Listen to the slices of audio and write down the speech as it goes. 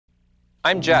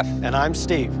I'm Geoff. And I'm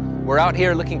Steve. We're out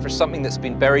here looking for something that's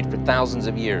been buried for thousands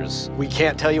of years. We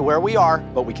can't tell you where we are,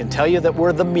 but we can tell you that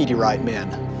we're the Meteorite Men.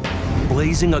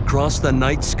 Blazing across the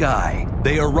night sky,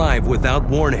 they arrive without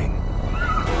warning.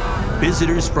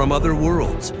 Visitors from other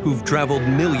worlds who've traveled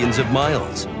millions of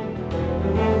miles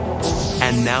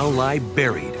and now lie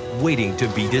buried, waiting to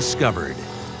be discovered.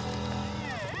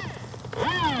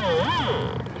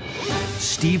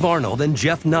 Steve Arnold and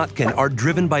Geoff Notkin are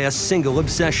driven by a single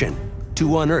obsession: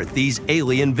 to unearth these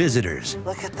alien visitors.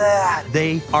 Look at that.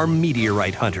 They are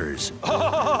meteorite hunters.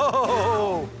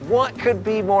 Oh! What could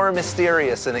be more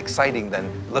mysterious and exciting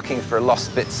than looking for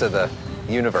lost bits of the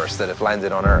universe that have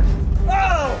landed on Earth?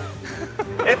 Oh!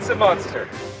 It's a monster.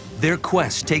 Their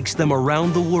quest takes them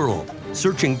around the world,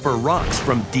 searching for rocks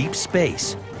from deep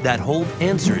space that hold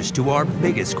answers to our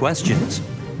biggest questions.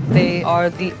 They are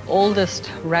the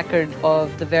oldest record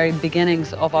of the very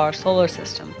beginnings of our solar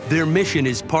system. Their mission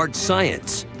is part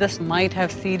science, This might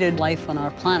have seeded life on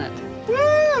our planet.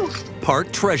 Woo!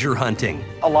 part treasure hunting,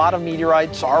 A lot of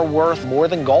meteorites are worth more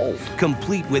than gold.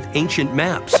 complete with ancient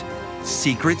maps,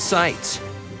 secret sites,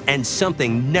 and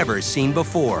something never seen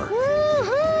before.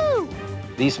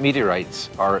 These meteorites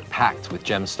are packed with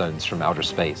gemstones from outer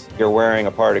space. You're wearing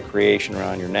a part of creation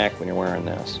around your neck when you're wearing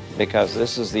this, because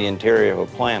this is the interior of a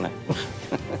planet.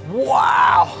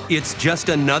 Wow! It's just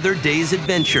another day's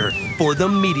adventure for the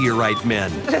Meteorite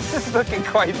Men. This is looking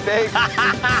quite big.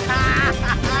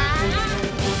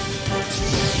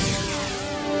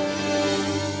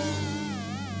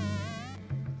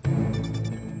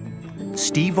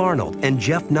 Steve Arnold and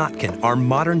Geoff Notkin are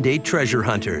modern-day treasure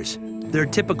hunters. Their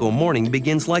typical morning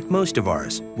begins like most of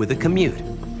ours, with a commute.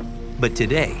 But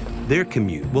today, their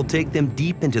commute will take them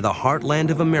deep into the heartland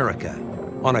of America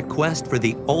on a quest for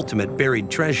the ultimate buried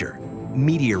treasure,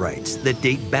 meteorites that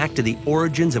date back to the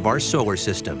origins of our solar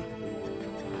system.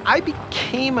 I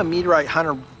became a meteorite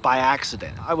hunter by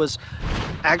accident. I was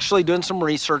actually doing some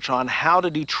research on how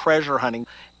to do treasure hunting,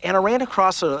 and I ran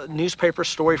across a newspaper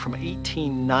story from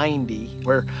 1890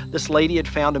 where this lady had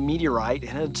found a meteorite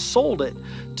and had sold it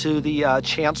to the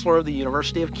chancellor of the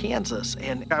University of Kansas.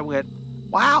 And I went,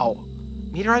 wow,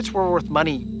 meteorites were worth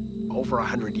money over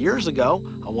 100 years ago.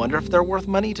 I wonder if they're worth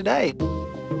money today.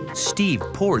 Steve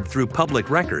poured through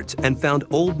public records and found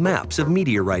old maps of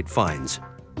meteorite finds.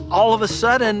 All of a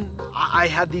sudden, I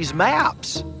had these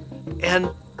maps, and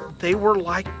they were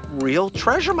like real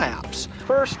treasure maps.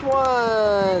 First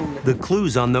one. The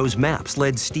clues on those maps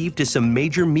led Steve to some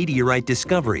major meteorite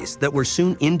discoveries that were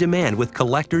soon in demand with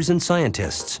collectors and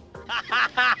scientists.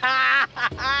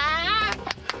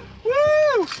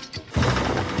 Woo!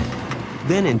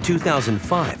 Then in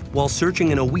 2005, while searching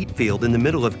in a wheat field in the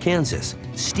middle of Kansas,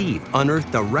 Steve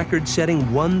unearthed a record-setting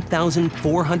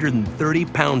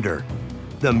 1,430-pounder.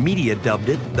 The media dubbed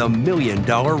it the $1 Million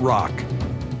Rock.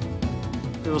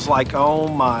 It was like, oh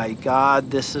my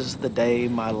God, this is the day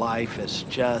my life has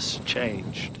just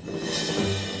changed.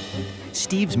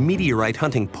 Steve's meteorite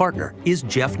hunting partner is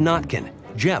Geoff Notkin.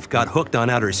 Geoff got hooked on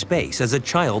outer space as a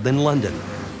child in London.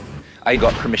 I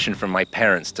got permission from my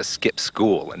parents to skip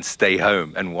school and stay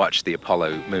home and watch the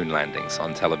Apollo moon landings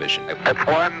on television. It's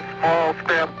one small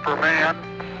step for man,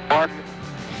 one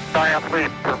giant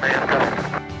leap for mankind.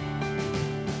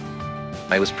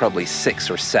 I was probably 6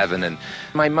 or 7, and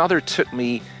my mother took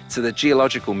me to the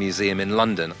Geological Museum in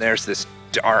London. There's this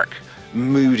dark,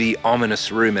 moody,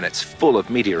 ominous room, and it's full of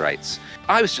meteorites.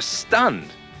 I was just stunned.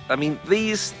 I mean,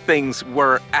 these things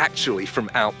were actually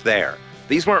from out there.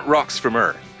 These weren't rocks from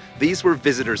Earth. These were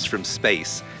visitors from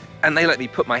space. And they let me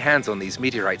put my hands on these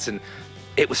meteorites, and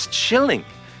it was chilling.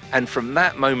 And from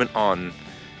that moment on,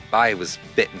 I was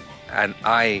bitten, and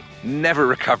I never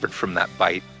recovered from that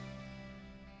bite.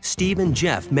 Steve and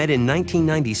Geoff met in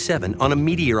 1997 on a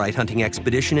meteorite hunting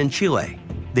expedition in Chile.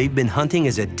 They've been hunting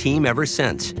as a team ever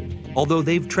since. Although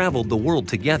they've traveled the world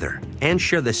together and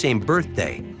share the same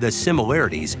birthday, the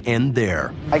similarities end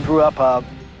there. I grew up a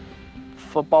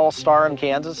football star in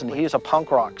Kansas, and he was a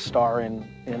punk rock star in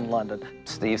London.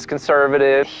 Steve's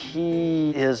conservative.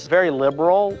 He is very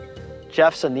liberal.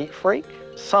 Geoff's a neat freak.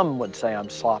 Some would say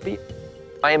I'm sloppy.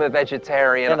 I am a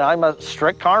vegetarian. And I'm a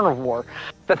strict carnivore.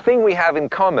 The thing we have in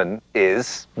common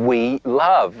is we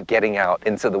love getting out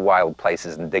into the wild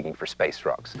places and digging for space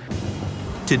rocks.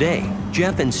 Today,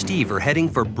 Geoff and Steve are heading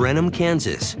for Brenham,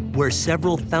 Kansas, where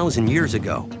several thousand years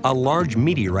ago, a large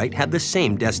meteorite had the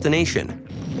same destination.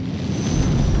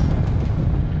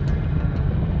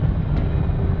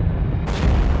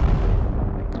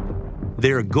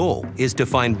 Their goal is to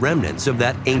find remnants of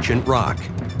that ancient rock.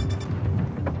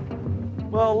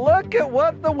 Well, look at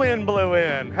what the wind blew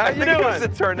in. How you doing? It was a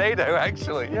tornado,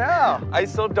 actually. Yeah. I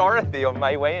saw Dorothy on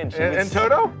my way, and And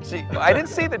Toto? I didn't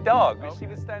see the dog, but she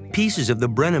was standing. Pieces of the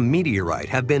Brenham meteorite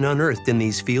have been unearthed in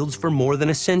these fields for more than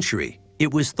a century.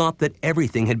 It was thought that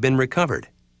everything had been recovered.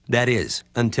 That is,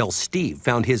 until Steve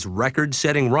found his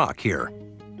record-setting rock here.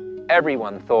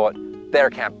 Everyone thought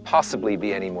there can't possibly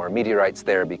be any more meteorites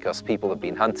there because people have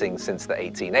been hunting since the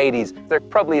 1880s. There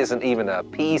probably isn't even a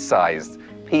pea-sized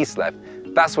piece left.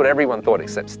 That's what everyone thought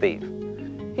except Steve.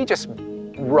 He just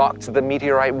rocked the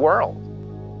meteorite world.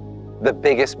 The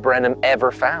biggest Brenham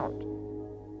ever found.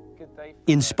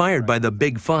 Inspired by the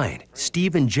big find,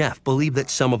 Steve and Geoff believe that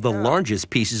some of the largest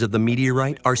pieces of the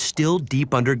meteorite are still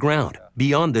deep underground,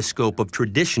 beyond the scope of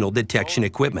traditional detection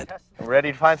equipment.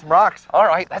 Ready to find some rocks? All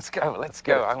right, let's go, let's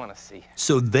go. I want to see.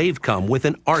 So they've come with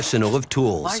an arsenal of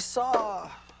tools. I saw.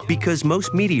 Because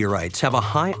most meteorites have a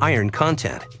high iron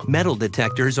content, metal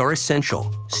detectors are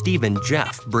essential. Steve and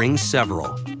Geoff bring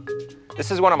several. This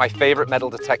is one of my favorite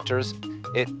metal detectors.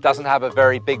 It doesn't have a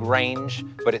very big range,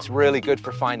 but it's really good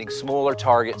for finding smaller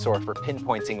targets or for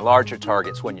pinpointing larger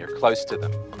targets when you're close to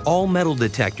them. All metal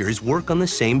detectors work on the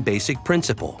same basic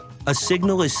principle. A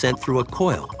signal is sent through a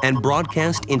coil and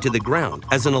broadcast into the ground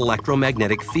as an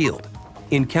electromagnetic field.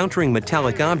 Encountering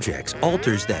metallic objects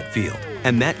alters that field,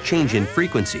 and that change in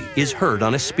frequency is heard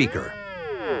on a speaker.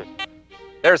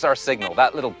 There's our signal.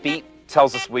 That little beep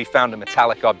tells us we found a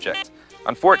metallic object.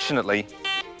 Unfortunately,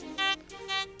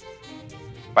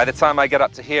 by the time I get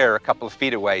up to here, a couple of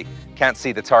feet away, can't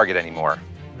see the target anymore.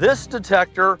 This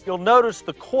detector, you'll notice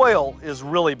the coil is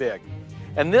really big.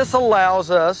 And this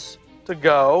allows us to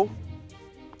go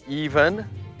even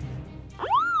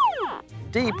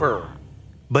deeper.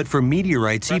 But for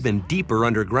meteorites even deeper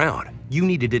underground, you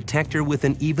need a detector with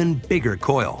an even bigger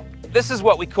coil. This is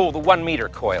what we call the 1 meter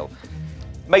coil.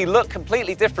 May look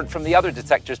completely different from the other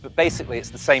detectors, but basically it's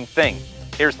the same thing.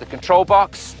 Here's the control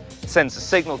box, sends a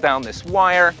signal down this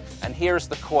wire, and here's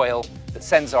the coil that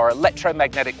sends our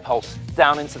electromagnetic pulse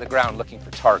down into the ground looking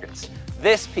for targets.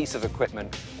 This piece of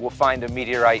equipment will find a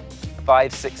meteorite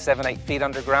 5, 6, 7, 8 feet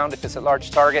underground if it's a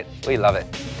large target. We love it.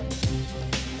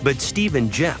 But Steve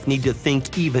and Geoff need to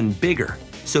think even bigger.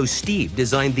 So Steve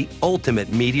designed the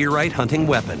ultimate meteorite hunting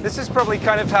weapon. This is probably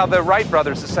kind of how the Wright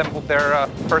brothers assembled their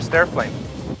first airplane.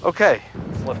 Okay,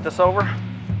 let's lift this over.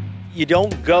 You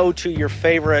don't go to your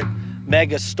favorite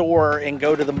mega store and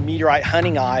go to the meteorite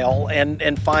hunting aisle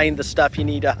and find the stuff you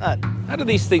need to hunt. How do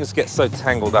these things get so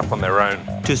tangled up on their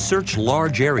own? To search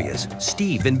large areas,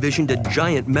 Steve envisioned a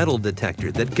giant metal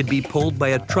detector that could be pulled by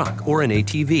a truck or an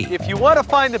ATV. If you want to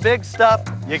find the big stuff,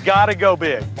 you gotta go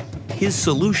big. His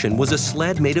solution was a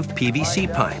sled made of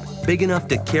PVC pipe, big enough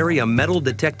to carry a metal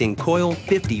detecting coil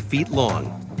 50 feet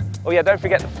long. Oh yeah, don't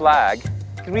forget the flag.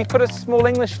 Can we put a small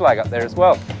English flag up there as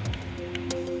well?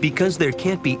 Because there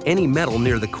can't be any metal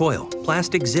near the coil,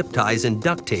 plastic zip ties and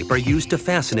duct tape are used to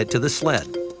fasten it to the sled.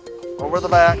 Over the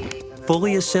back.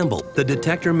 Fully assembled, the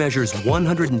detector measures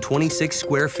 126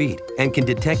 square feet and can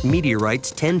detect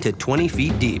meteorites 10 to 20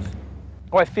 feet deep.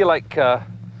 Oh, I feel like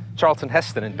Charlton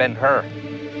Heston in Ben-Hur.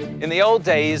 In the old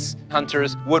days,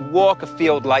 hunters would walk a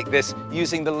field like this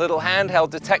using the little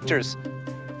handheld detectors.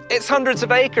 It's hundreds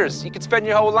of acres. You could spend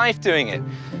your whole life doing it.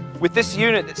 With this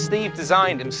unit that Steve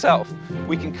designed himself,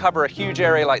 we can cover a huge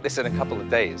area like this in a couple of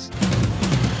days.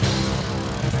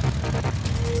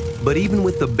 But even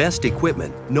with the best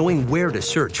equipment, knowing where to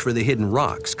search for the hidden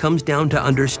rocks comes down to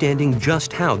understanding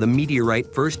just how the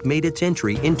meteorite first made its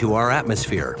entry into our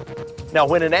atmosphere. Now,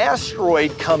 when an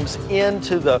asteroid comes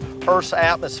into the Earth's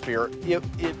atmosphere, it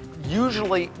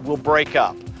usually will break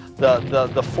up.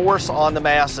 The force on the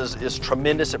mass is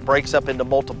tremendous. It breaks up into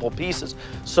multiple pieces.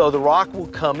 So the rock will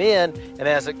come in, and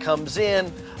as it comes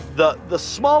in, the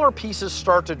smaller pieces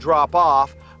start to drop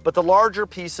off, but the larger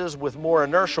pieces with more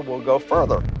inertia will go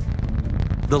further.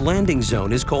 The landing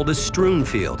zone is called a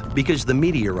strewnfield because the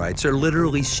meteorites are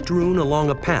literally strewn along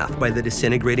a path by the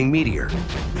disintegrating meteor.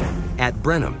 At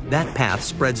Brenham, that path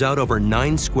spreads out over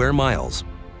 9 square miles.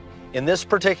 In this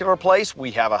particular place,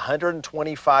 we have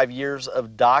 125 years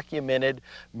of documented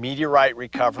meteorite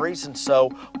recoveries, and so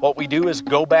what we do is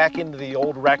go back into the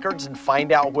old records and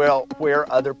find out where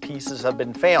other pieces have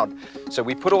been found. So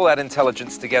we put all that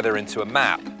intelligence together into a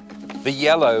map. The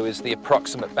yellow is the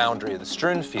approximate boundary of the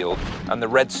strewn field, and the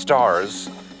red stars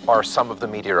are some of the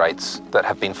meteorites that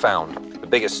have been found. The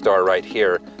biggest star right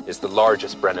here is the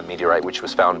largest Brenham meteorite, which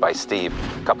was found by Steve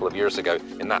a couple of years ago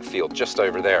in that field just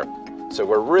over there. So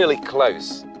we're really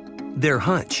close. Their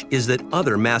hunch is that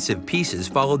other massive pieces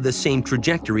followed the same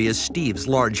trajectory as Steve's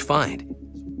large find.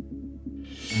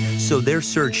 So their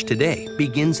search today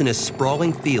begins in a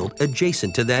sprawling field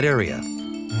adjacent to that area.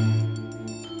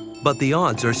 But the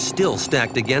odds are still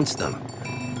stacked against them.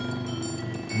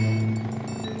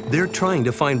 They're trying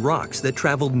to find rocks that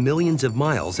traveled millions of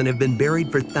miles and have been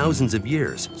buried for thousands of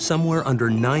years, somewhere under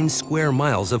 9 square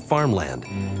miles of farmland.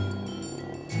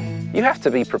 You have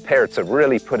to be prepared to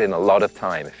really put in a lot of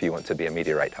time if you want to be a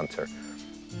meteorite hunter.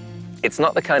 It's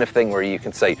not the kind of thing where you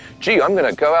can say, gee, I'm going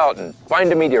to go out and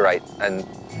find a meteorite and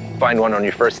find one on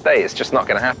your first day. It's just not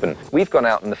going to happen. We've gone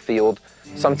out in the field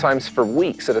sometimes for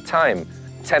weeks at a time,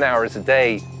 10 hours a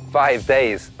day, 5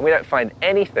 days, and we don't find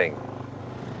anything.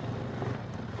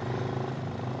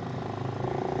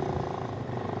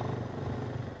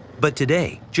 But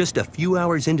today, just a few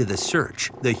hours into the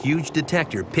search, the huge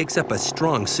detector picks up a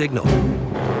strong signal,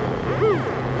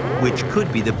 which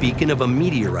could be the beacon of a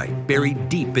meteorite buried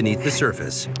deep beneath the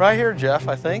surface. Right here, Geoff,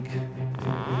 I think.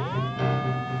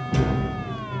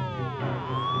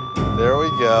 There we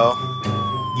go.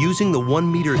 Using the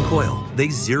 1-meter coil, they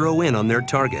zero in on their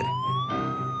target.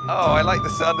 Oh, I like the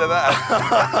sound of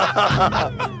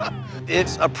that.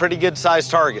 It's a pretty good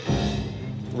sized target.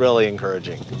 Really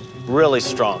encouraging, really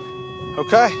strong.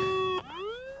 Okay,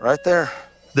 right there.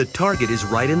 The target is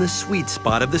right in the sweet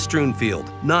spot of the strewnfield,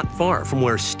 not far from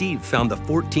where Steve found the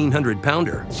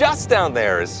 1,400-pounder. Just down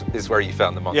there is where you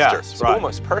found the monster. Yeah, it's right.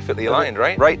 almost perfectly aligned,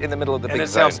 right? Right in the middle of the big And it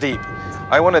zone. sounds deep.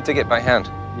 I wanted to get my hand.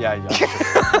 Yeah,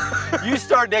 yeah. You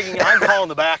start digging, I'm calling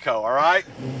the backhoe, all right?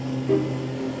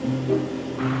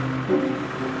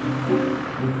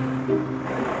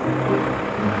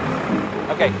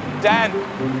 Okay, Dan,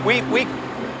 we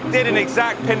did an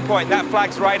exact pinpoint. That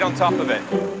flag's right on top of it.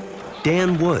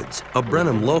 Dan Woods, a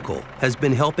Brenham local, has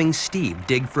been helping Steve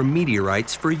dig for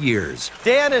meteorites for years.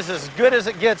 Dan is as good as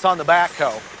it gets on the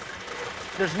backhoe.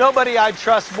 There's nobody I'd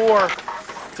trust more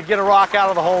to get a rock out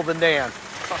of the hole than Dan.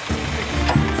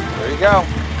 There you go.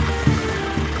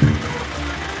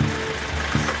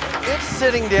 It's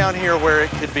sitting down here where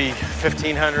it could be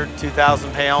 1,500,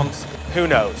 2,000 pounds. Who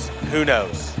knows? Who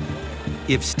knows?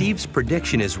 If Steve's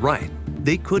prediction is right,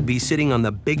 they could be sitting on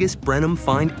the biggest Brenham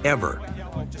find ever.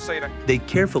 Just so you know. They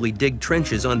carefully dig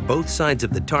trenches on both sides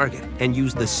of the target and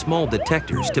use the small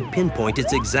detectors to pinpoint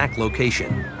its exact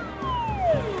location.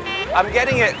 I'm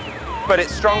getting it, but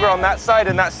it's stronger on that side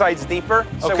and that side's deeper,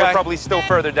 so Okay. we're probably still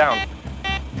further down.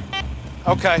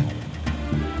 Okay.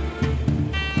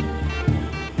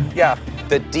 Yeah,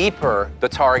 the deeper the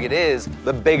target is,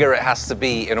 the bigger it has to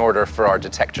be in order for our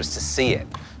detectors to see it.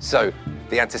 So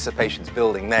the anticipation's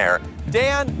building there.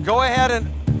 Dan, go ahead and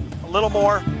a little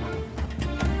more.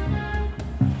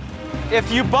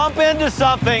 If you bump into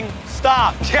something,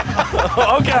 stop.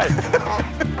 Okay.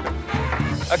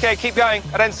 Okay, keep going.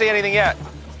 I don't see anything yet.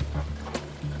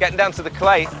 Getting down to the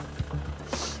clay.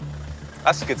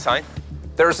 That's a good sign.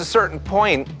 There's a certain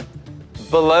point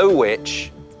below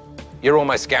which you're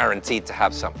almost guaranteed to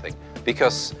have something,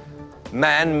 because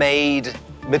man-made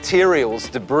materials,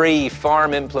 debris,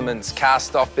 farm implements,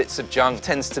 cast-off bits of junk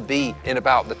tends to be in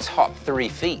about the top 3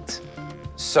 feet.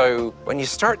 So when you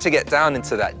start to get down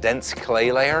into that dense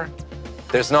clay layer,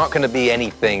 there's not going to be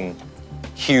anything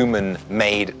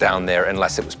human-made down there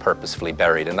unless it was purposefully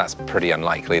buried, and that's pretty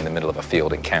unlikely in the middle of a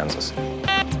field in Kansas.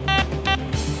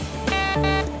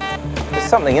 There's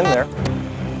something in there.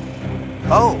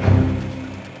 Oh.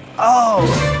 Oh.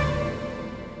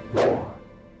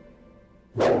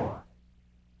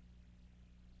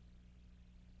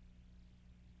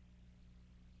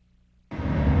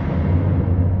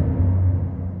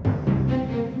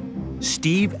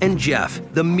 Steve and Geoff,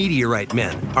 the Meteorite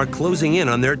Men, are closing in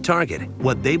on their target,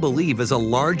 what they believe is a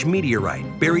large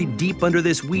meteorite buried deep under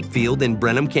this wheat field in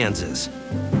Brenham, Kansas.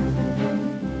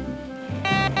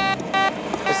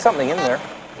 There's something in there.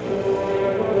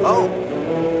 Oh.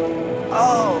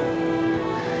 Oh.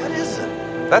 What is it?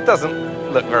 That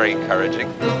doesn't look very encouraging.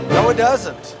 No, it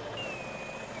doesn't.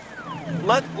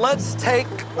 Let's take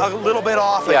a little bit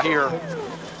off of here.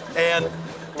 And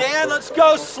Dan, let's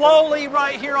go slowly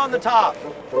right here on the top.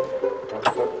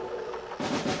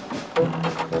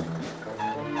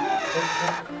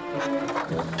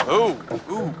 Ooh, ooh, ooh,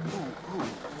 ooh.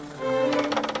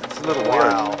 It's a little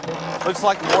Wow. Looks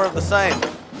like more of the same.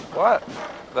 What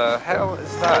the hell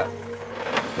is that?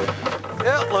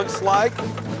 It looks like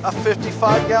a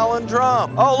 55-gallon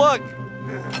drum. Oh, look,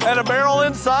 and a barrel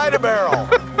inside a barrel.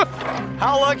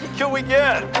 How lucky can we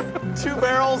get? 2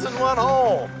 barrels in one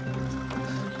hole.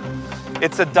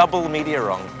 It's a double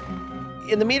meteorite.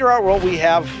 In the meteorite world, we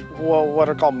have what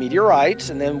are called meteorites,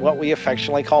 and then what we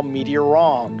affectionately call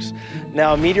meteorongs.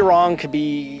 Now, a meteorong could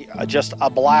be just a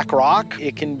black rock.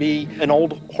 It can be an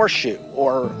old horseshoe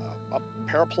or a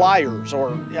pair of pliers,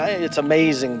 or it's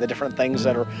amazing the different things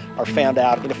that are found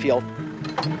out in a field.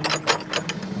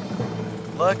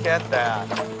 Look at that.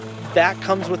 That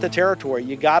comes with the territory.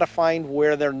 You got to find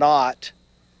where they're not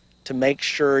to make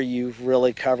sure you've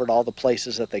really covered all the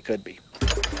places that they could be.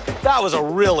 That was a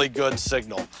really good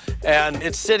signal. And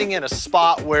it's sitting in a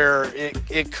spot where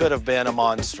it could have been a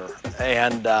monster.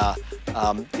 And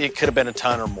it could have been a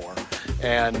ton or more.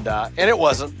 And it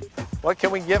wasn't. What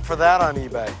can we get for that on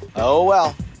eBay? Oh,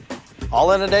 well,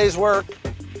 all in a day's work.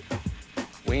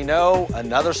 We know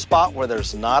another spot where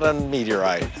there's not a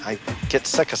meteorite. I get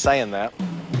sick of saying that.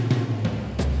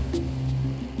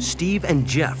 Steve and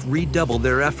Geoff redoubled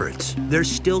their efforts. They're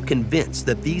still convinced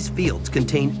that these fields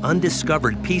contain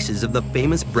undiscovered pieces of the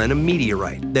famous Brenham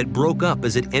meteorite that broke up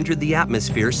as it entered the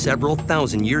atmosphere several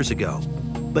thousand years ago.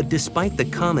 But despite the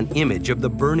common image of the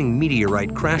burning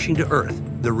meteorite crashing to Earth,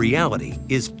 the reality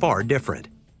is far different.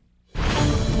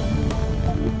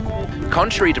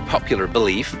 Contrary to popular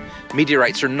belief,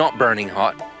 meteorites are not burning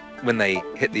hot when they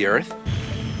hit the Earth.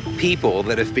 People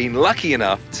that have been lucky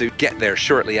enough to get there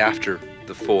shortly after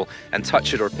the fall and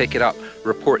touch it or pick it up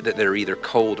report that they're either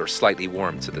cold or slightly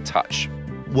warm to the touch.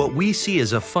 What we see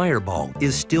as a fireball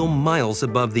is still miles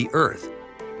above the Earth.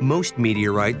 Most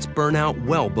meteorites burn out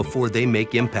well before they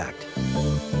make impact.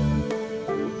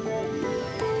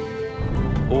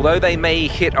 Although they may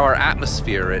hit our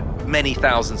atmosphere at many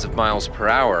thousands of miles per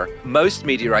hour, most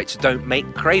meteorites don't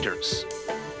make craters.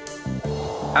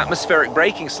 Atmospheric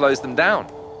braking slows them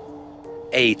down.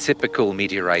 A typical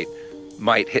meteorite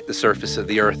might hit the surface of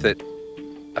the Earth at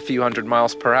a few hundred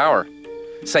miles per hour,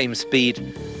 same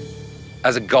speed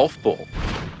as a golf ball.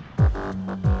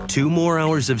 2 more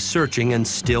hours of searching and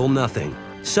still nothing.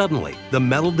 Suddenly, the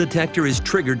metal detector is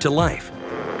triggered to life.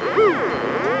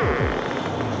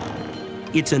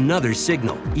 It's another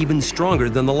signal, even stronger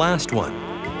than the last one.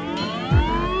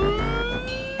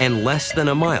 And less than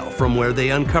a mile from where they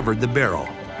uncovered the barrel.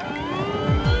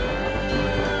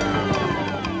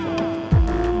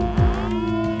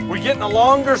 We're getting a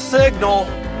longer signal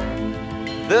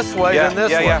this way than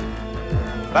this way. Yeah.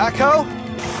 Backhoe?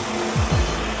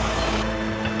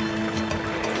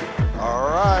 All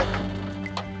right.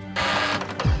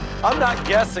 I'm not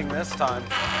guessing this time.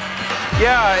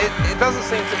 Yeah, it doesn't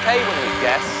seem to pay when we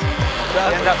guess. We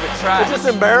end up with trash. It just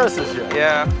embarrasses you.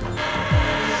 Yeah.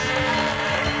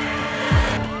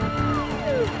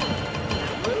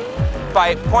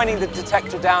 By pointing the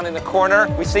detector down in the corner,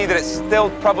 we see that it's still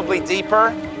probably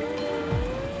deeper.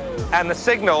 And the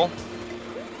signal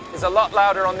is a lot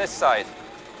louder on this side.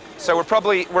 So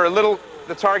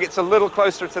the target's a little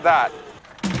closer to that.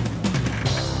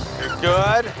 You're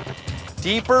good.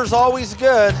 Deeper's always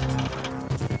good.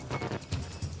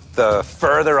 The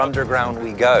further underground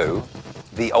we go,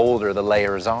 the older the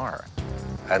layers are.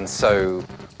 And so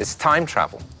it's time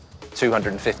travel.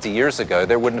 250 years ago,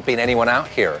 there wouldn't have been anyone out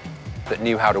here that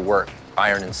knew how to work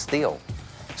iron and steel.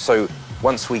 So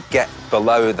once we get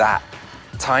below that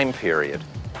time period,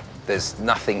 there's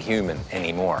nothing human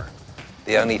anymore.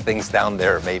 The only things down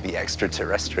there may be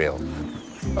extraterrestrial.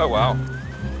 Oh, wow.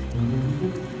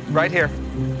 Right here.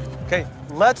 Okay,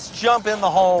 let's jump in the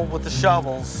hole with the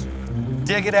shovels,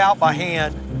 dig it out by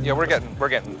hand. Yeah, we're getting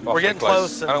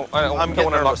close. I don't want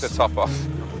to knock the top off.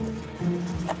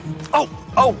 Oh.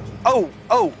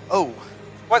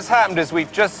 What's happened is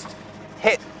we've just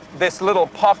hit this little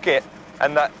pocket,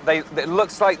 and it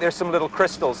looks like there's some little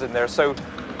crystals in there, so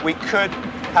we could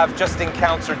have just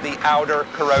encountered the outer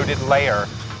corroded layer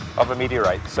of a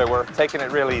meteorite. So we're taking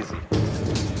it real easy.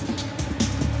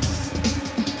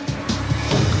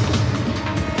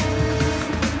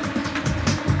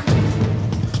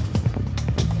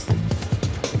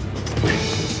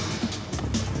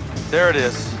 There it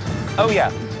is. Oh yeah,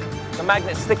 the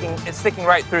magnet's sticking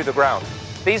right through the ground.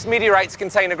 These meteorites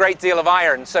contain a great deal of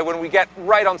iron, so when we get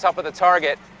right on top of the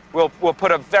target, we'll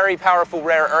put a very powerful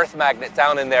rare earth magnet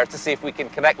down in there to see if we can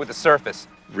connect with the surface.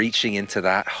 Reaching into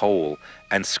that hole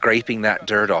and scraping that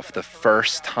dirt off the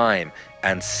first time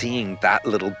and seeing that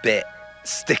little bit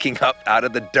sticking up out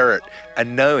of the dirt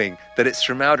and knowing that it's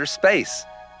from outer space,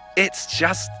 it's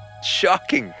just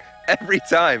shocking. Every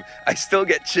time I still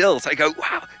get chills. I go,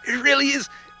 wow, it really is.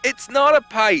 It's not a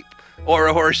pipe or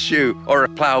a horseshoe or a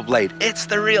plow blade. It's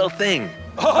the real thing.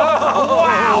 Oh,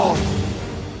 wow.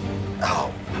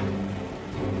 Oh.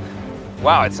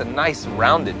 Wow, it's a nice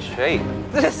rounded shape.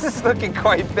 This is looking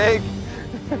quite big.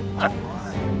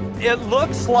 It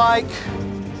looks like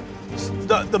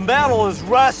The metal is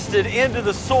rusted into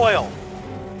the soil.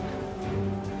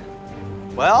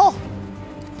 Well,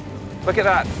 Look at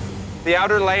that. The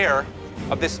outer layer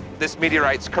of this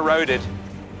meteorite's corroded,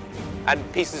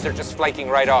 and pieces are just flaking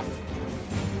right off.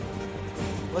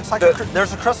 Looks like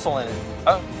there's a crystal in it.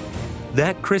 Oh.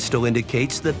 That crystal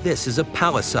indicates that this is a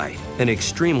pallasite, an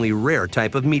extremely rare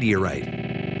type of meteorite.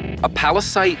 A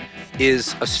pallasite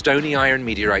is a stony iron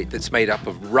meteorite that's made up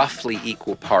of roughly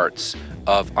equal parts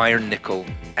of iron, nickel,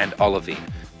 and olivine,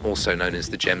 also known as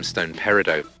the gemstone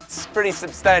peridot. It's pretty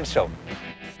substantial.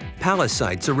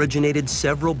 Pallasites originated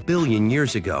several billion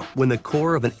years ago when the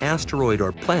core of an asteroid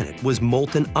or planet was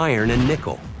molten iron and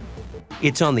nickel.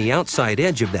 It's on the outside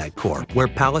edge of that core where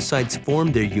pallasites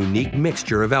form their unique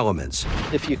mixture of elements.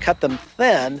 If you cut them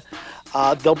thin,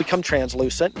 they'll become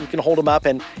translucent. You can hold them up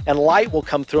and light will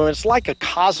come through, and it's like a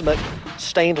cosmic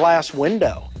stained glass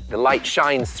window. The light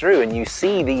shines through and you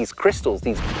see these crystals,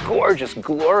 these gorgeous,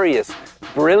 glorious,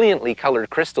 brilliantly colored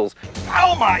crystals.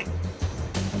 oh my!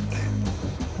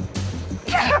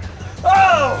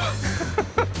 Oh!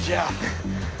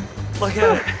 Geoff, look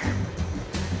at it.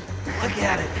 Look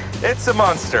at it. It's a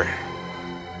monster.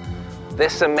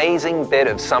 This amazing bit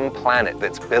of some planet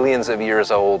that's billions of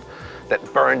years old, that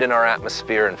burned in our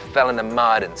atmosphere and fell in the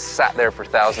mud and sat there for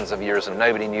thousands of years and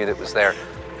nobody knew that it was there.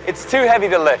 It's too heavy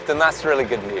to lift, and that's really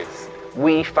good news.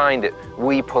 We find it,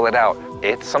 we pull it out.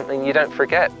 It's something you don't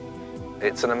forget.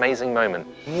 It's an amazing moment.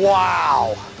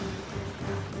 Wow.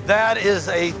 That is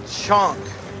a chunk.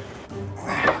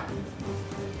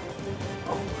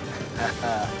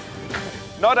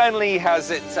 Not only has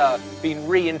it been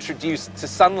reintroduced to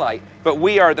sunlight, but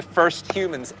we are the first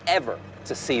humans ever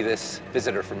to see this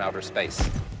visitor from outer space.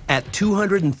 At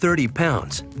 230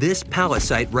 pounds, this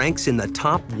pallasite ranks in the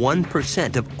top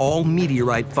 1% of all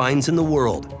meteorite finds in the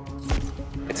world.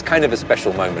 It's kind of a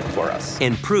special moment for us.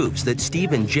 And proves that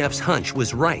Steve and Geoff's hunch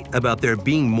was right about there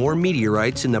being more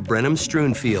meteorites in the Brenham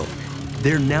strewnfield.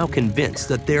 They're now convinced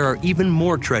that there are even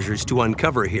more treasures to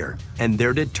uncover here, and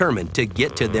they're determined to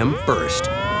get to them first.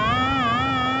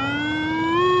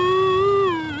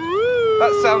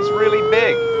 That sounds really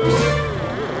big.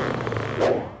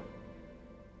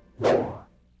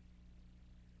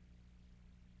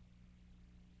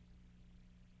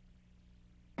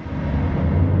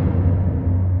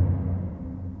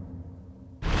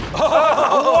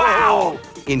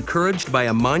 Encouraged by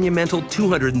a monumental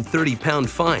 230-pound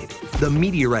find, the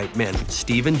Meteorite Men,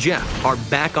 Steve and Geoff, are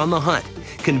back on the hunt,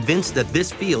 convinced that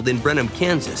this field in Brenham,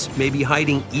 Kansas may be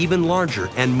hiding even larger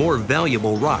and more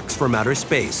valuable rocks from outer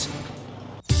space.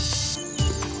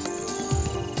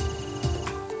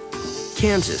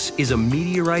 Kansas is a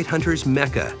meteorite hunter's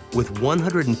mecca with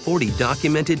 140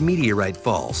 documented meteorite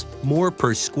falls, more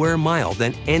per square mile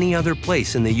than any other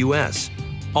place in the U.S.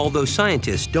 Although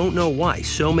scientists don't know why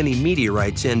so many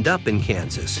meteorites end up in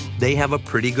Kansas, they have a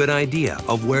pretty good idea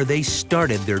of where they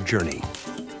started their journey.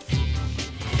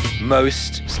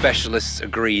 Most specialists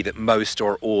agree that most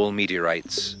or all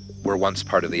meteorites were once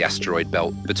part of the asteroid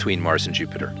belt between Mars and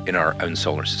Jupiter in our own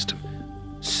solar system.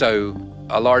 So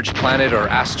a large planet or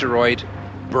asteroid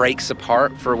breaks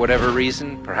apart for whatever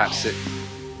reason. Perhaps it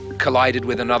collided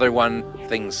with another one.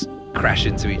 Things crash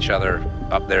into each other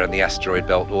up there in the asteroid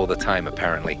belt all the time,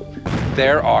 apparently.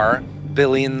 There are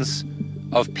billions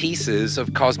of pieces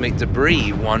of cosmic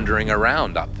debris wandering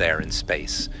around up there in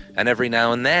space. And every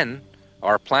now and then,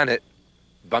 our planet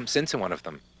bumps into one of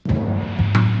them.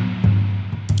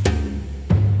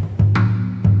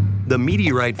 The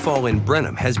meteorite fall in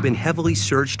Brenham has been heavily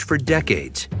searched for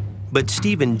decades. But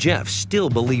Steve and Geoff still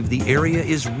believe the area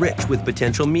is rich with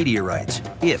potential meteorites,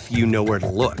 if you know where to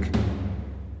look.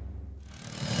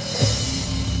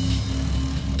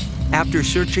 After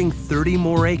searching 30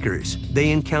 more acres,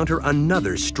 they encounter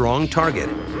another strong target.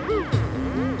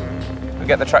 We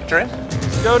get the tractor in?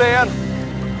 Let's go, Dan.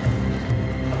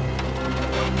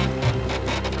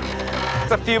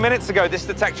 Just a few minutes ago, this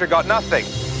detector got nothing.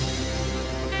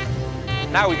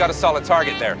 Now we got a solid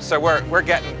target there, so we're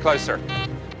getting closer.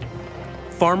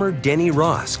 Farmer Denny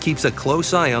Ross keeps a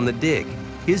close eye on the dig.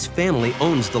 His family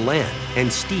owns the land,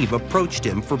 and Steve approached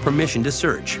him for permission to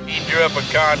search. He drew up a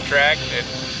contract and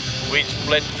we'd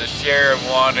split the share of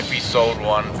one if he sold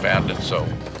one and found it so.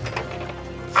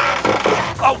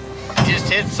 Oh,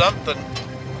 just hit something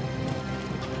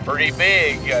pretty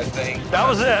big, I think. That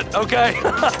was it, okay.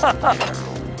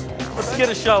 Let's get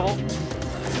a shovel.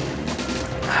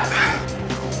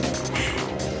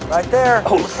 Right there.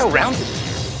 Oh, look how round it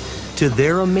is. To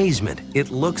their amazement,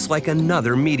 it looks like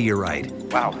another meteorite.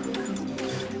 Wow.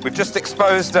 We've just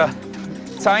exposed a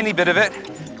tiny bit of it,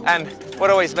 and what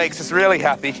always makes us really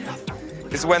happy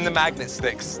is when the magnet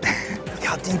sticks. Look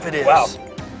how deep it is. Wow.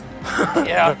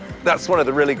 Yeah. That's one of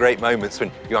the really great moments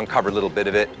when you uncover a little bit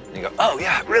of it and you go, oh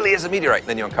yeah, it really is a meteorite. And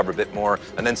then you uncover a bit more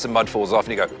and then some mud falls off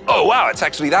and you go, oh wow, it's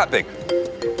actually that big.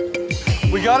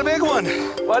 We got a big one.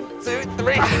 1, 2, 3.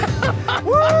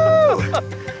 Woo!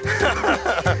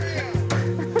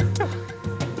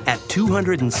 At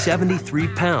 273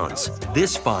 pounds,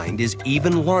 this find is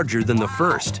even larger than the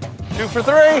first. 2 for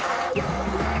 3.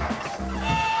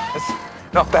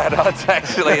 Not bad odds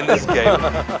actually in this game.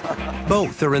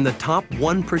 Both are in the top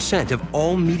 1% of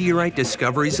all meteorite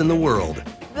discoveries in the world.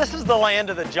 This is the land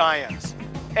of the giants.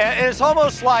 And it's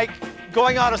almost like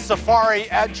going on a safari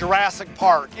at Jurassic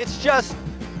Park. It's just,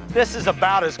 this is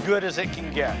about as good as it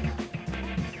can get.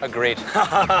 Agreed.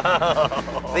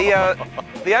 The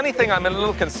only thing I'm a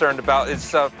little concerned about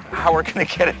is how we're going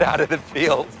to get it out of the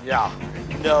field. Yeah,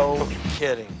 no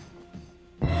kidding.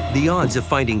 The odds of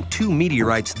finding 2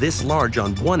 meteorites this large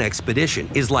on one expedition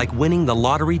is like winning the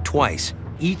lottery twice.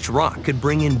 Each rock could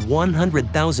bring in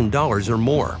 $100,000 or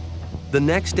more. The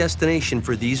next destination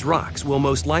for these rocks will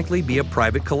most likely be a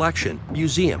private collection,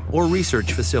 museum, or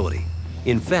research facility.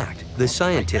 In fact, the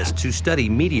scientists who study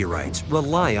meteorites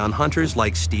rely on hunters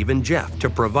like Steve and Geoff to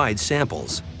provide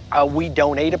samples. We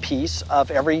donate a piece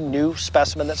of every new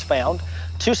specimen that's found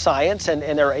to science, and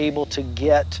they're able to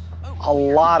get a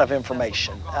lot of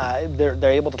information. They're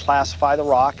able to classify the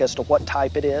rock as to what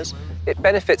type it is. It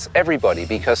benefits everybody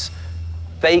because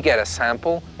they get a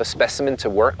sample, a specimen to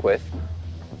work with,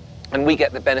 and we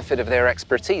get the benefit of their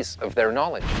expertise, of their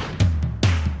knowledge.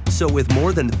 So with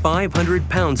more than 500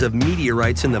 pounds of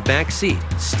meteorites in the back seat,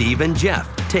 Steve and Geoff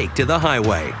take to the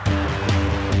highway.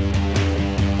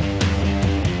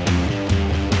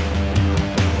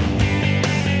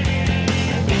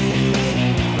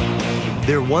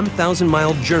 Their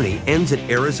 1,000-mile journey ends at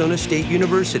Arizona State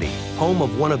University, home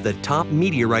of one of the top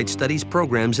meteorite studies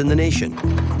programs in the nation.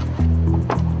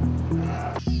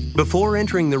 Before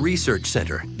entering the research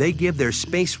center, they give their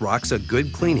space rocks a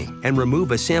good cleaning and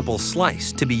remove a sample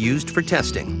slice to be used for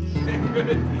testing.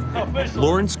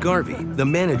 Lawrence Garvey, the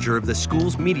manager of the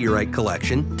school's meteorite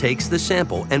collection, takes the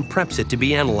sample and preps it to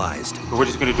be analyzed. We're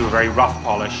just going to do a very rough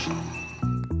polish.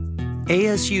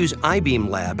 ASU's I-beam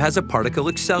lab has a particle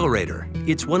accelerator.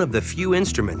 It's one of the few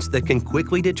instruments that can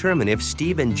quickly determine if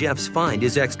Steve and Geoff's find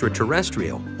is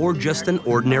extraterrestrial or just an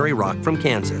ordinary rock from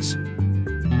Kansas.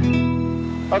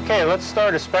 Okay, let's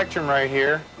start a spectrum right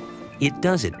here. It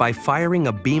does it by firing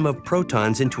a beam of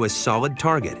protons into a solid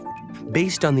target.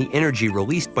 Based on the energy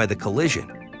released by the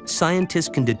collision, scientists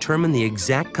can determine the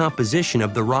exact composition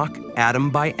of the rock atom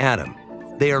by atom.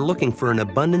 They are looking for an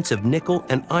abundance of nickel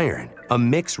and iron, a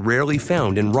mix rarely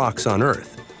found in rocks on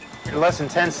Earth. In less than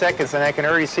 10 seconds, and I can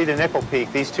already see the nickel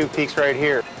peak, these 2 peaks right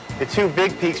here. The 2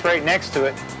 big peaks right next to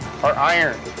it are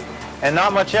iron, and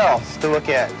not much else to look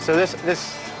at. So this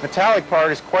metallic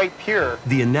part is quite pure.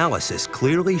 The analysis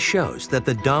clearly shows that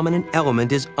the dominant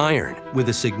element is iron, with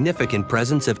a significant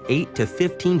presence of 8 to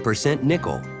 15%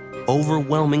 nickel.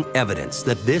 Overwhelming evidence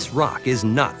that this rock is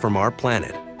not from our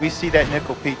planet. We see that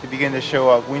nickel peak to begin to show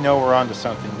up. We know we're onto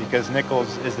something because nickel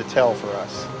is the tell for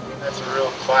us. That's a real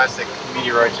classic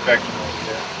meteorite spectrum right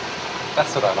there.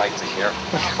 That's what I like to hear.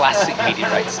 Classic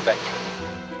meteorite spectrum.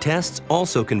 Tests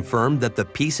also confirmed that the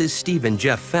pieces Steve and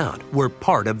Geoff found were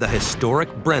part of the historic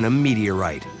Brenham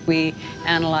meteorite. We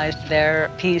analyzed their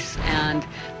piece and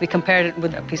we compared it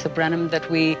with a piece of Brenham that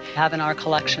we have in our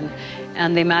collection,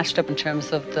 and they matched up in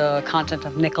terms of the content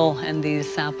of nickel in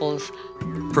these samples.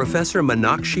 Professor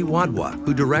Meenakshi Wadhwa,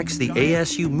 who directs the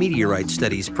ASU Meteorite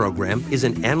Studies program, is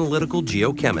an analytical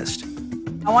geochemist.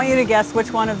 I want you to guess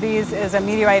which one of these is a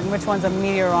meteorite and which one's a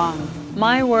meteoron.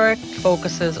 My work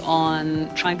focuses on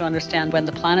trying to understand when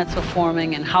the planets are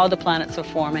forming and how the planets are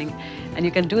forming. And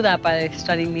you can do that by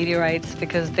studying meteorites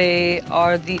because they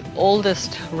are the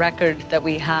oldest record that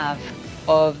we have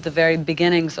of the very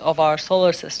beginnings of our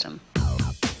solar system.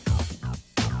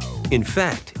 In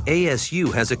fact,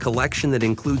 ASU has a collection that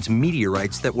includes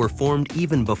meteorites that were formed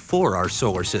even before our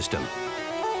solar system.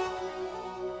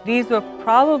 These were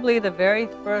probably the very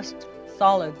first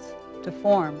solids to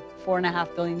form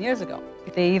 4.5 billion years ago.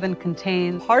 They even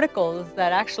contain particles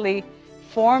that actually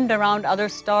formed around other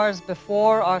stars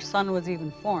before our sun was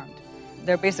even formed.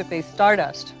 They're basically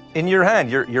stardust. In your hand,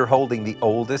 you're holding the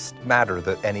oldest matter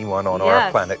that anyone on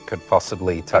our planet could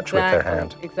possibly touch with their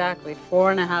hand. Exactly,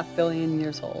 4.5 billion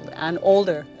years old and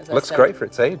older, as I Looks said. great for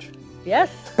its age. Yes.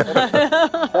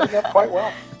 Holding up quite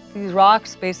well. These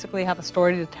rocks basically have a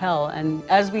story to tell, and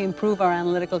as we improve our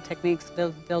analytical techniques,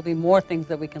 there'll be more things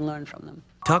that we can learn from them.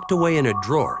 Tucked away in a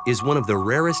drawer is one of the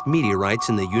rarest meteorites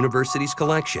in the university's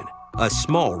collection. a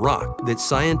small rock that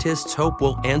scientists hope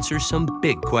will answer some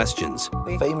big questions.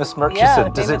 Famous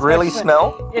Murchison. Does it really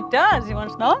smell? It does. You want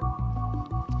to smell it?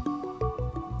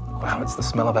 Wow, it's the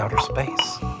smell of outer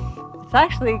space. It's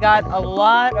actually got a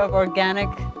lot of organic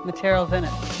materials in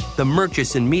it. The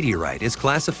Murchison meteorite is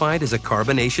classified as a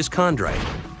carbonaceous chondrite,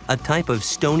 a type of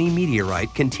stony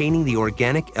meteorite containing the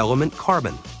organic element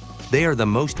carbon. They are the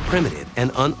most primitive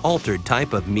and unaltered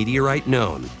type of meteorite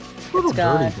known. It's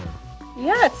got,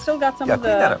 yeah, it's still got some of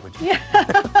the,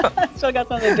 it's still got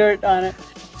some of the dirt on it.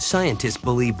 Scientists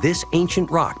believe this ancient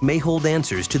rock may hold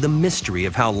answers to the mystery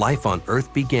of how life on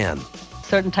Earth began.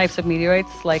 Certain types of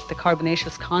meteorites, like the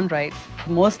carbonaceous chondrites,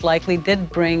 most likely did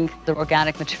bring the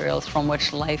organic materials from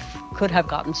which life could have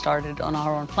gotten started on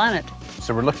our own planet.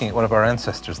 So we're looking at one of our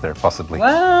ancestors there, possibly.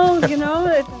 Well, you know,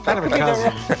 it Kind of a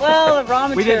cousin. well, the raw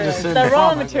We didn't materials, descend the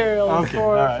raw from it. materials Okay,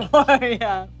 for, all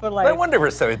right. for life. No wonder we're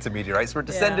so into meteorites. We're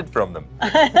descended from them.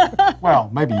 Well,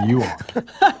 maybe you are.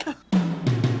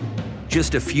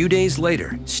 Just a few days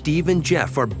later, Steve and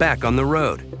Geoff are back on the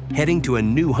road, heading to a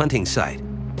new hunting site.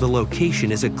 The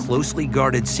location is a closely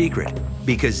guarded secret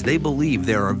because they believe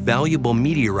there are valuable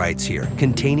meteorites here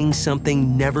containing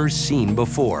something never seen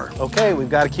before. Okay, we've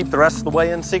got to keep the rest of the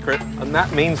way in secret. And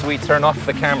that means we turn off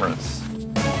the cameras.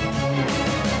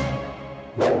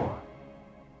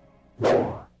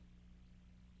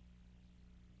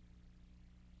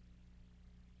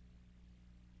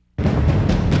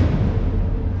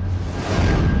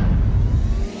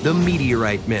 The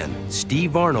Meteorite Men,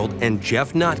 Steve Arnold and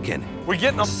Geoff Notkin, We're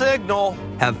getting a signal.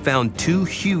 have found 2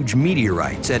 huge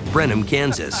meteorites at Brenham,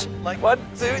 Kansas. Like 1,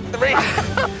 2, 3.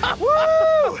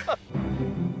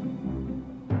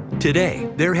 Today,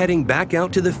 they're heading back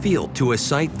out to the field to a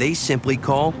site they simply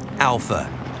call Alpha.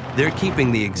 They're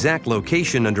keeping the exact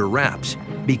location under wraps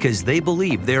because they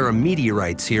believe there are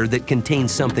meteorites here that contain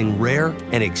something rare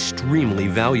and extremely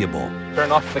valuable.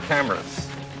 Turn off the cameras.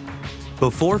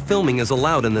 Before filming is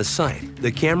allowed in the site,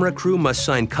 the camera crew must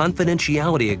sign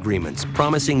confidentiality agreements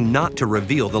promising not to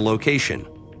reveal the location.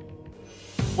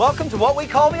 Welcome to what we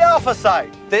call the Alpha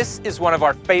Site. This is one of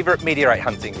our favorite meteorite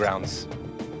hunting grounds.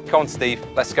 Come on, Steve.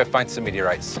 Let's go find some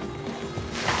meteorites.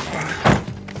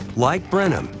 Like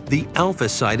Brenham, the Alpha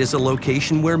site is a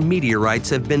location where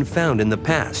meteorites have been found in the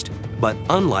past. But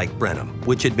unlike Brenham,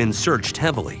 which had been searched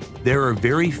heavily, there are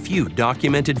very few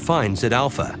documented finds at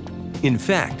Alpha. In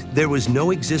fact, there was no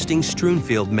existing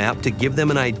strewnfield map to give them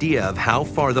an idea of how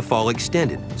far the fall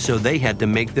extended, so they had to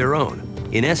make their own.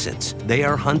 In essence, they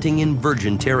are hunting in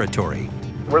virgin territory.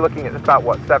 We're looking at about,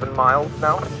 what, 7 miles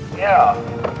now? Yeah,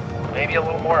 maybe a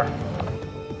little more.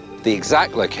 The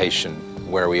exact location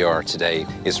where we are today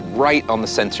is right on the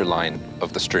center line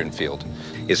of the strewnfield.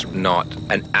 It's not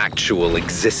an actual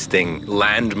existing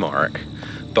landmark,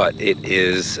 but it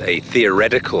is a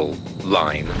theoretical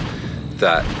line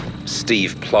that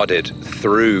Steve plotted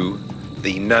through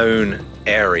the known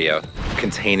area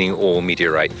containing all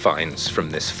meteorite finds from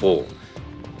this fall.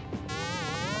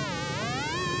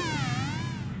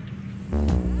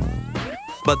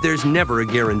 But there's never a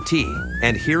guarantee,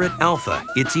 and here at Alpha,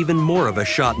 it's even more of a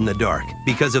shot in the dark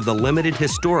because of the limited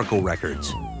historical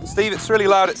records. Steve, it's really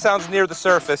loud. It sounds near the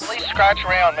surface. Please scratch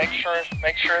around. Make sure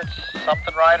it's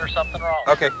something right or something wrong.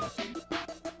 Okay.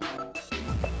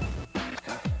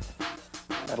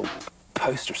 Metal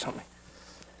post or something.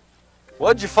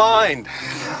 What'd you find?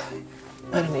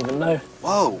 I don't even know.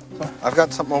 Whoa, I've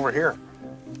got something over here.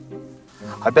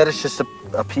 I bet it's just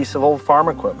a piece of old farm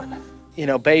equipment. You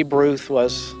know, Babe Ruth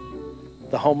was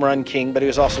the home run king, but he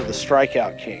was also the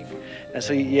strikeout king. And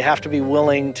so you have to be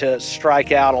willing to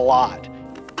strike out a lot.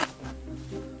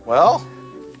 Well,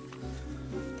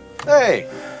 hey,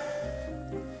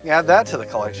 you add that to the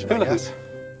collection, I guess.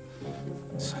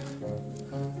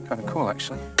 Kind of cool,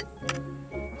 actually.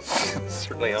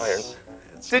 Certainly iron.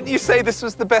 Didn't you say this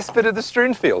was the best bit of the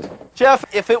strewnfield? Geoff,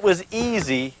 if it was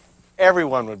easy,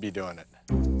 everyone would be doing it.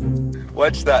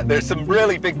 Watch that. There's some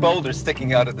really big boulders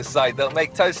sticking out at the side. They'll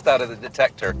make toast out of the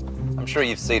detector. I'm sure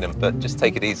you've seen them, but just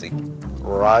take it easy.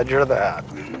 Roger that.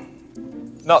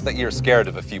 Not that you're scared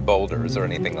of a few boulders or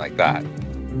anything like that.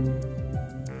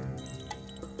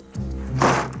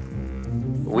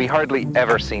 We hardly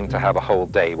ever seem to have a whole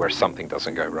day where something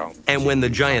doesn't go wrong. And when the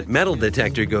giant metal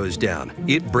detector goes down,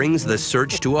 it brings the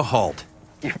search to a halt.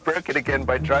 You broke it again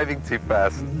by driving too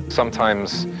fast.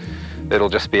 Sometimes it'll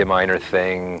just be a minor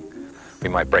thing. We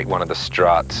might break one of the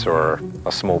struts or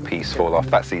a small piece fall off.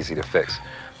 That's easy to fix.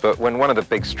 But when one of the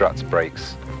big struts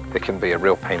breaks, it can be a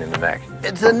real pain in the neck.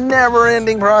 It's a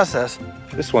never-ending process.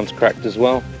 This one's cracked as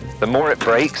well. The more it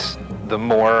breaks, the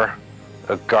more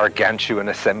a gargantuan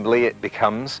assembly it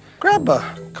becomes. Grab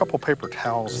a couple paper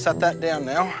towels. Set that down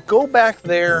now. Go back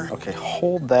there. Okay,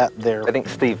 hold that there. I think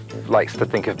Steve likes to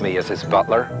think of me as his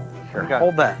butler. Here,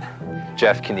 Hold that.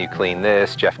 Geoff, can you clean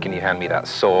this? Geoff, can you hand me that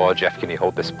saw? Geoff, can you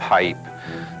hold this pipe?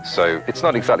 So it's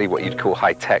not exactly what you'd call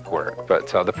high-tech work, but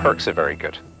the perks are very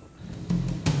good.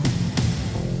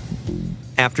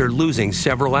 After losing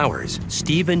several hours,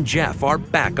 Steve and Geoff are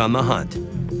back on the hunt.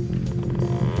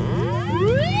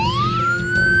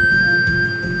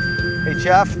 Hey,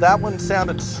 Geoff, that one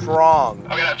sounded strong.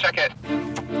 I'm gonna check it.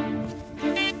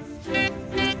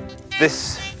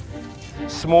 This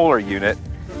smaller unit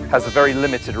has a very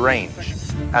limited range,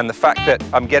 and the fact that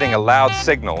I'm getting a loud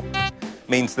signal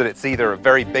means that it's either a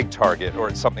very big target or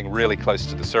it's something really close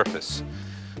to the surface,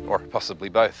 or possibly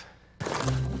both.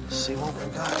 Let's see what we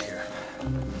got here.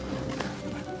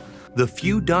 The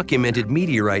few documented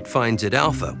meteorite finds at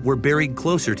Alpha were buried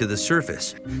closer to the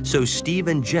surface, so Steve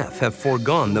and Geoff have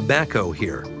foregone the backhoe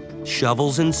here.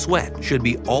 Shovels and sweat should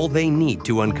be all they need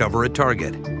to uncover a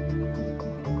target.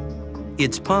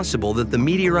 It's possible that the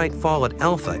meteorite fall at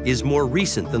Alpha is more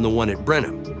recent than the one at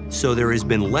Brenham, so there has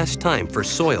been less time for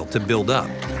soil to build up.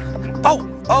 Oh!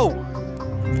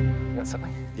 Got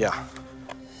something? Yeah.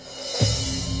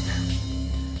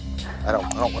 I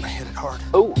don't want to hit it hard.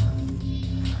 Oh!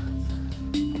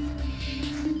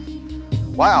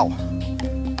 Wow.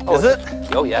 Is it?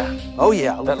 Oh, yeah. Oh,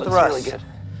 yeah. Look That at the looks rust. really good.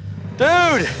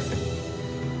 Dude!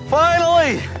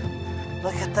 Finally!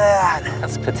 Look at that.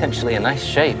 That's potentially a nice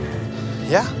shape.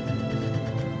 Yeah.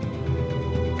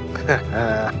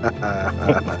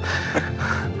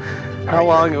 How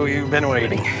long have you been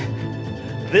waiting?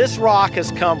 This rock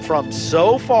has come from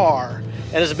so far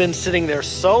and has been sitting there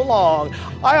so long.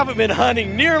 I haven't been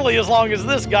hunting nearly as long as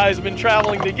this guy's been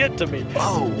traveling to get to me.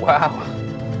 Oh, wow.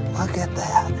 Look at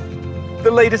that.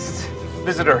 The latest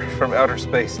visitor from outer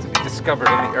space to be discovered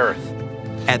on the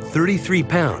Earth. At 33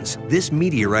 pounds, this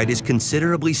meteorite is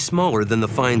considerably smaller than the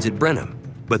finds at Brenham.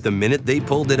 But the minute they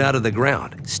pulled it out of the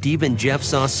ground, Steve and Geoff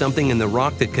saw something in the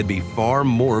rock that could be far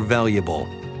more valuable.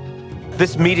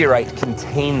 This meteorite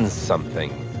contains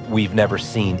something we've never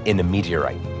seen in a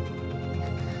meteorite.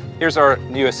 Here's our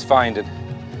newest find,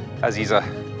 and as he's a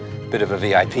bit of a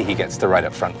VIP, he gets to ride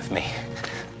up front with me.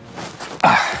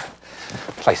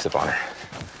 Place of honor.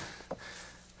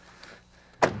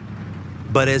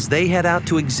 But as they head out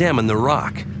to examine the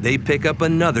rock, they pick up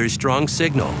another strong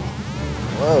signal.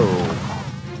 Whoa.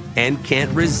 And can't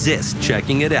resist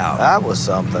checking it out. That was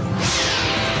something.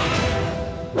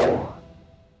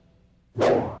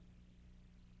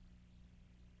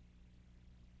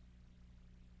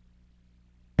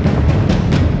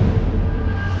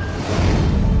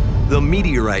 The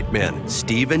Meteorite Men,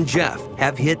 Steve and Geoff,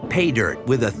 have hit pay dirt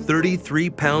with a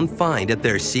 33-pound find at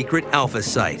their secret Alpha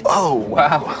site. Oh,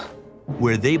 wow.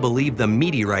 Where they believe the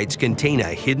meteorites contain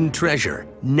a hidden treasure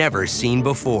never seen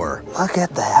before. Look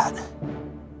at that.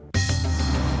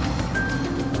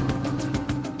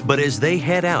 But as they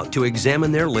head out to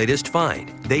examine their latest find,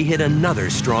 they hit another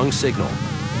strong signal.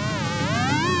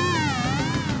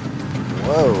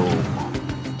 Whoa.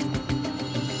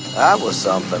 That was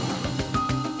something.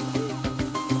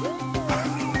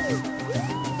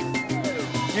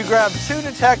 You grabbed 2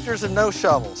 detectors and no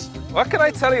shovels. What can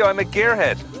I tell you? I'm a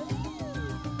gearhead.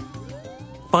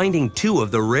 Finding 2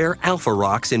 of the rare Alpha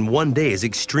rocks in one day is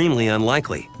extremely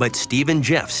unlikely, but Steve and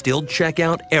Geoff still check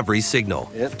out every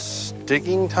signal. It's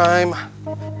digging time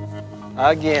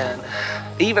again.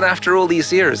 Even after all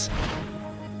these years,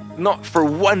 not for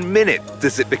 1 minute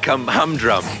does it become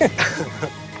humdrum.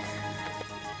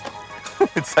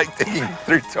 It's like digging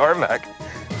through tarmac.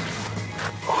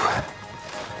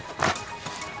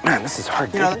 Man, this is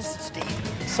hard digging.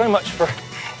 So much for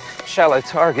shallow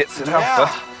targets at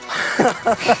Alpha.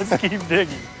 Let's keep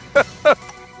digging.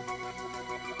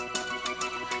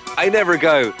 I never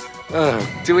go,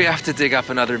 oh, do we have to dig up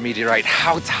another meteorite?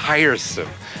 How tiresome.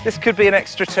 This could be an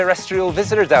extraterrestrial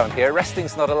visitor down here.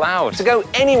 Resting's not allowed. To go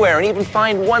anywhere and even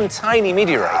find one tiny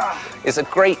meteorite is a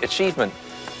great achievement.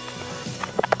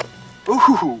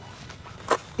 Ooh.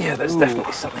 Yeah, there's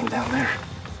definitely something down there.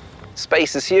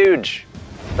 Space is huge.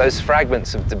 Those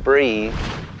fragments of debris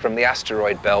from the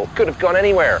asteroid belt could have gone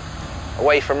anywhere.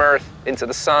 Away from Earth, into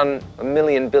the sun, a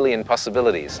million billion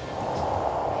possibilities.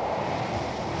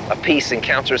 A piece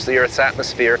encounters the Earth's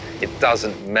atmosphere, it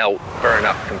doesn't melt, burn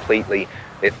up completely.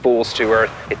 It falls to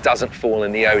Earth, it doesn't fall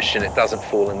in the ocean, it doesn't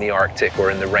fall in the Arctic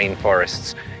or in the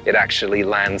rainforests. It actually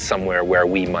lands somewhere where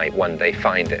we might one day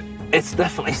find it. It's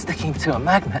definitely sticking to a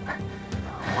magnet.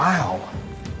 Wow.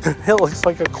 It looks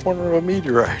like a corner of a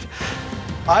meteorite.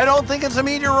 I don't think it's a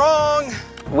meteor wrong.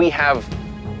 We have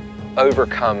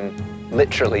overcome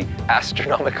literally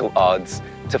astronomical odds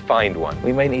to find one.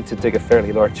 We may need to dig a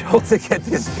fairly large hole to get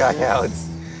this guy out.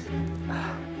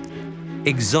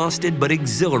 Exhausted but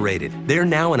exhilarated, they're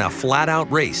now in a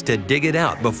flat-out race to dig it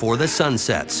out before the sun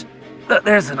sets.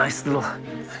 There's a nice little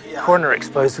corner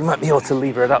exposed. We might be able to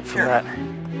lever it up from that.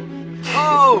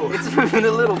 Oh, it's moving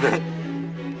a little bit.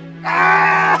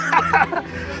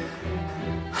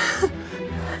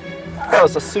 That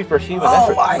was a superhuman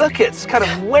effort. Look, it's kind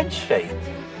of wedge-shaped.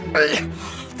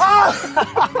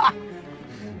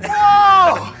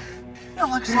 Oh! It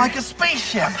looks like a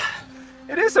spaceship.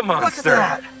 It is a monster. Look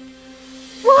at that.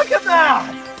 Look at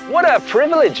that. What a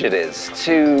privilege it is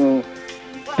to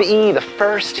be the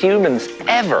first humans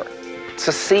ever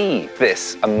to see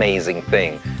this amazing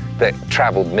thing that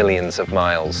traveled millions of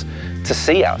miles, to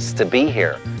see us, to be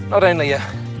here. Not only a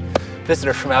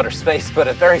visitor from outer space, but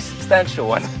a very substantial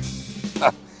one.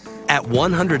 At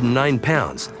 109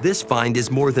 pounds, this find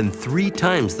is more than 3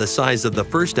 times the size of the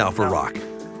first Alpha rock.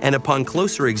 And upon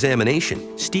closer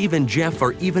examination, Steve and Geoff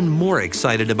are even more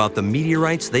excited about the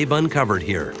meteorites they've uncovered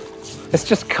here. It's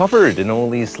just covered in all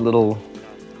these little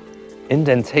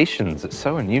indentations. It's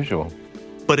so unusual.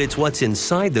 But it's what's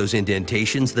inside those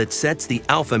indentations that sets the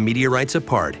Alpha meteorites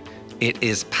apart. It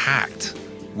is packed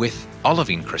with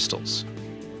olivine crystals.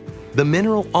 The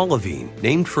mineral olivine,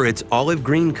 named for its olive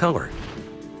green color,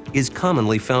 is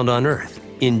commonly found on Earth.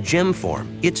 In gem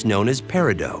form, it's known as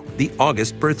peridot, the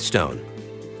August birthstone.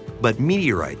 But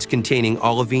meteorites containing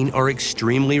olivine are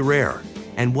extremely rare.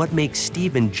 And what makes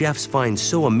Steve and Geoff's find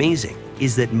so amazing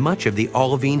is that much of the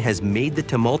olivine has made the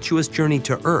tumultuous journey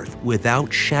to Earth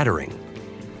without shattering.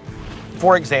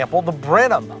 For example, the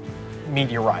Brenham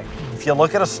meteorite. If you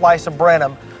look at a slice of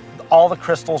Brenham, all the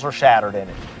crystals are shattered in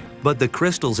it. But the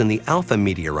crystals in the Alpha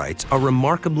meteorites are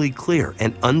remarkably clear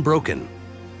and unbroken.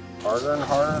 Harder and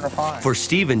harder to find. For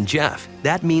Steve and Geoff,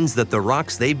 that means that the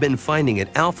rocks they've been finding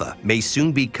at Alpha may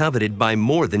soon be coveted by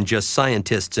more than just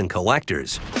scientists and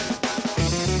collectors.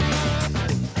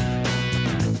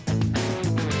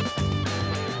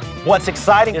 What's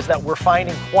exciting is that we're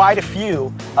finding quite a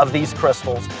few of these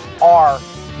crystals are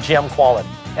gem quality.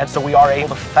 And so we are able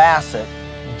to facet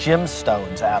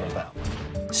gemstones out of them.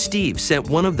 Steve sent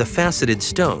one of the faceted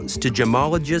stones to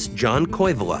gemologist John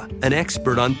Koivula, an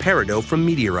expert on peridot from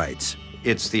meteorites.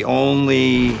 It's the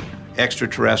only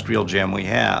extraterrestrial gem we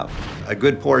have. A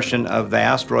good portion of the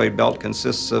asteroid belt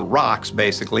consists of rocks,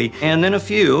 basically, and then a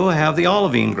few have the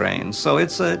olivine grains. So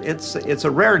it's a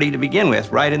rarity to begin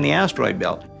with, right in the asteroid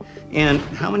belt. And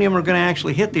how many of them are going to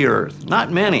actually hit the Earth?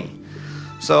 Not many.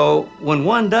 So when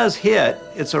one does hit,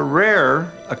 it's a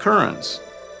rare occurrence.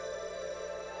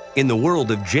 In the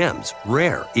world of gems,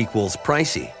 rare equals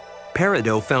pricey.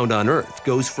 Peridot found on Earth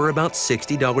goes for about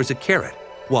 $60 a carat,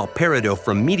 while peridot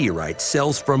from meteorites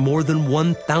sells for more than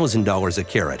 $1,000 a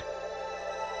carat.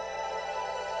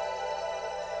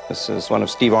 This is one of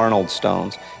Steve Arnold's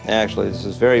stones. Actually, this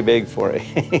is very big for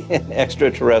an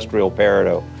extraterrestrial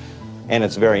peridot, and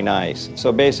it's very nice.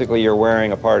 So basically, you're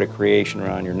wearing a part of creation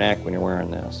around your neck when you're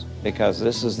wearing this, because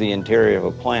this is the interior of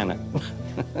a planet.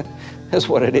 That's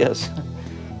what it is.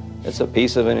 It's a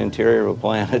piece of an interior of a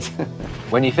planet.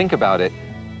 When you think about it,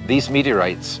 these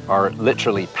meteorites are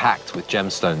literally packed with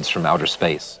gemstones from outer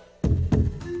space.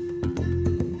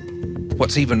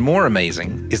 What's even more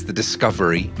amazing is the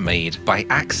discovery made by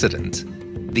accident.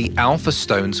 The alpha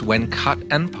stones, when cut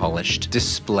and polished,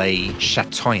 display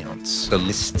chatoyance, the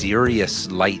mysterious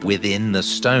light within the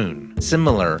stone,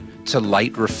 similar to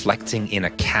light reflecting in a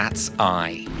cat's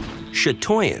eye.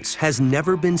 Chatoyance has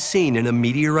never been seen in a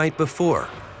meteorite before.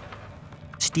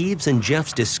 Steve's and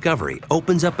Geoff's discovery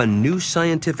opens up a new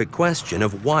scientific question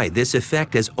of why this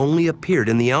effect has only appeared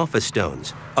in the alpha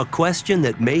stones, a question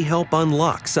that may help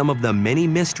unlock some of the many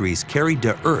mysteries carried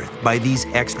to Earth by these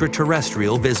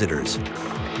extraterrestrial visitors.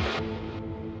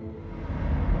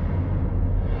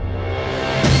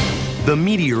 The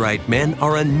Meteorite Men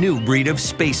are a new breed of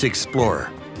space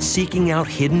explorer, seeking out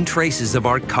hidden traces of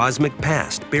our cosmic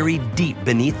past buried deep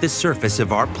beneath the surface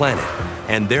of our planet.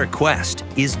 And their quest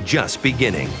is just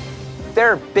beginning.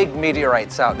 There are big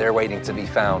meteorites out there waiting to be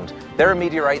found. There are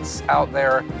meteorites out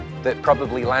there that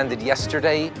probably landed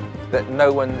yesterday that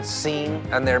no one's seen,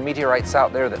 and there are meteorites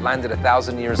out there that landed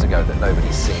 1,000 years ago that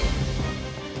nobody's seen.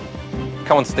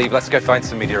 Come on, Steve, let's go find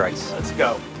some meteorites. Let's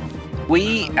go.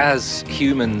 We as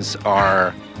humans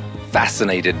are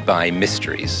fascinated by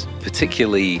mysteries,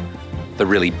 particularly the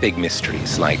really big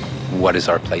mysteries, like what is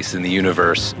our place in the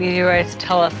universe? Meteorites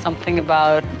tell us something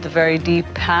about the very deep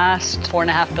past,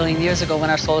 4.5 billion years ago when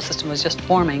our solar system was just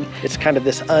forming. It's kind of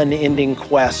this unending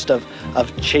quest of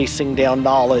chasing down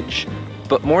knowledge,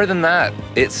 But more than that,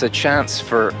 it's a chance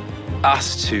for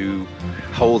us to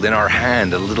hold in our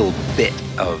hand a little bit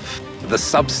of the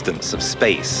substance of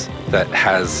space that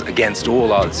has, against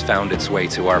all odds, found its way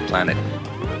to our planet.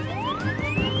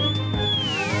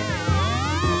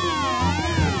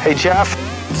 Hey, Geoff,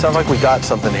 sounds like we got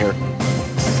something here.